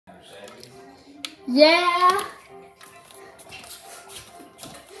Yeah.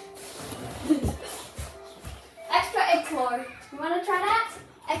 Extra Ichlor. You want to try that?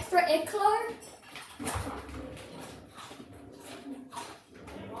 Extra Ichlor?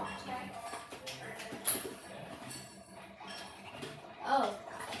 Oh.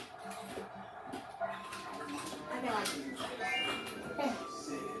 I feel like okay.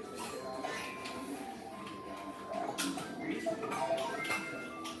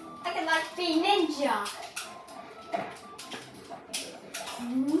 I can like be ninja.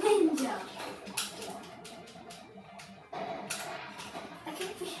 Ninja. I can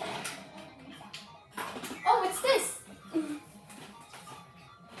be. Oh, it's this.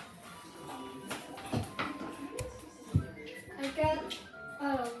 I got.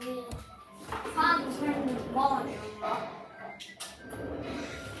 Oh, we can't turn the volume up.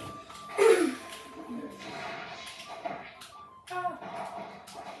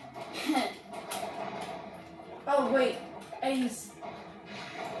 Oh wait, A's.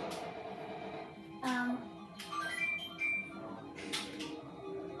 I'm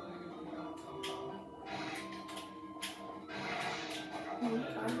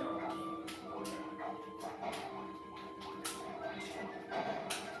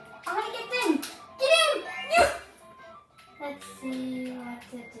gonna get in! Get in! You! Let's see what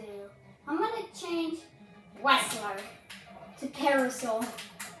to do. I'm gonna change Wrestler to Parasol.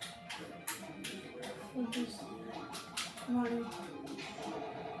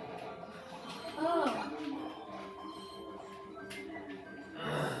 Oh.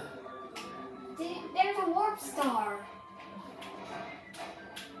 There's a warp star.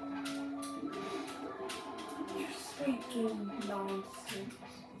 You're speaking nonsense.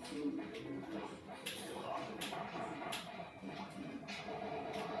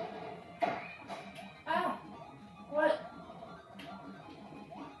 Ow! What?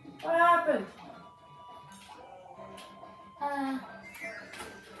 What happened?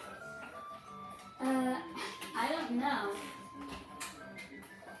 I don't know.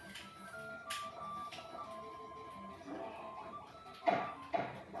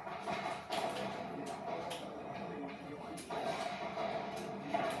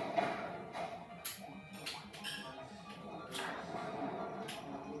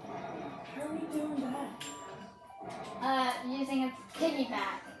 How are we doing that? Using a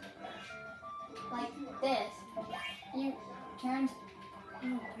piggyback. Like this. You turned.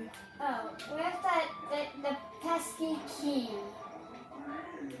 Oh, where's the pesky key?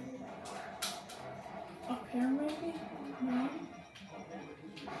 Up here maybe? No?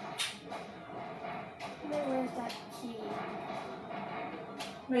 Where's that key?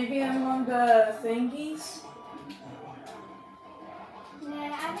 Maybe among the thingies?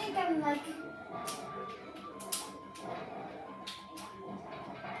 Nah, I think I'm like.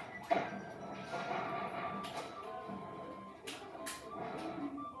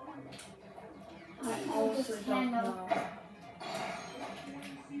 I also don't know.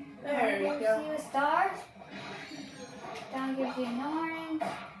 There you Gives go. you a star. Down gives you an orange.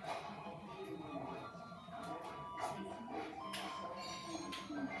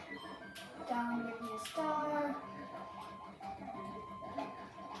 Down gives you a star.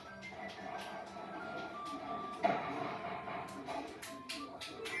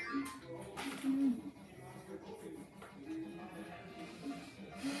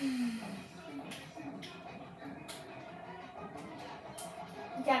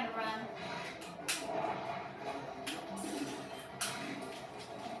 You gotta run.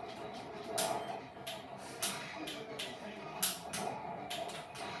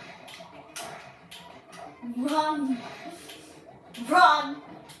 Run! Run!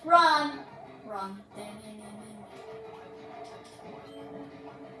 Run! Run.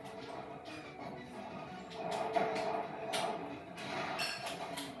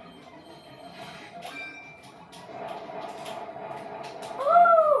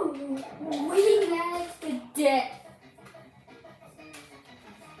 Ooh! We managed to get.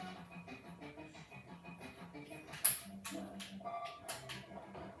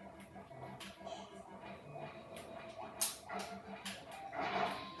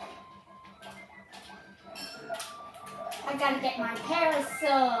 I gotta get my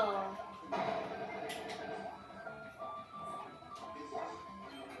parasol.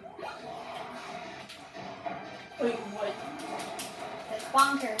 Wait, what? That's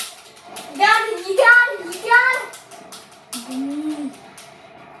bonkers. You got it, you got it, you got it!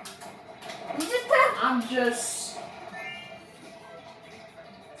 You just put. I'm just...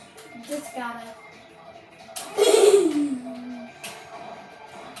 Just gotta.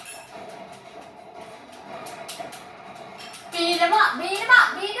 Beat him up, beat him up,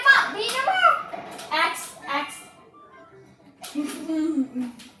 beat him up, beat him up!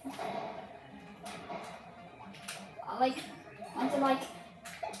 want to like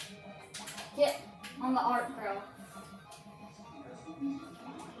get on the art grill.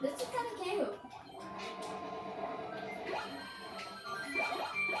 This is kind of cute.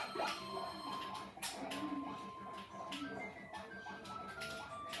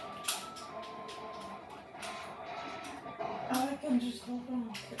 I can just hold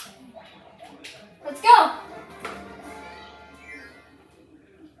on. Let's go.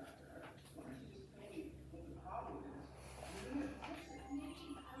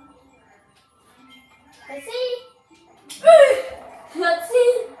 Let's see. Let's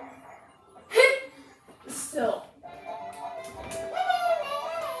see. Still.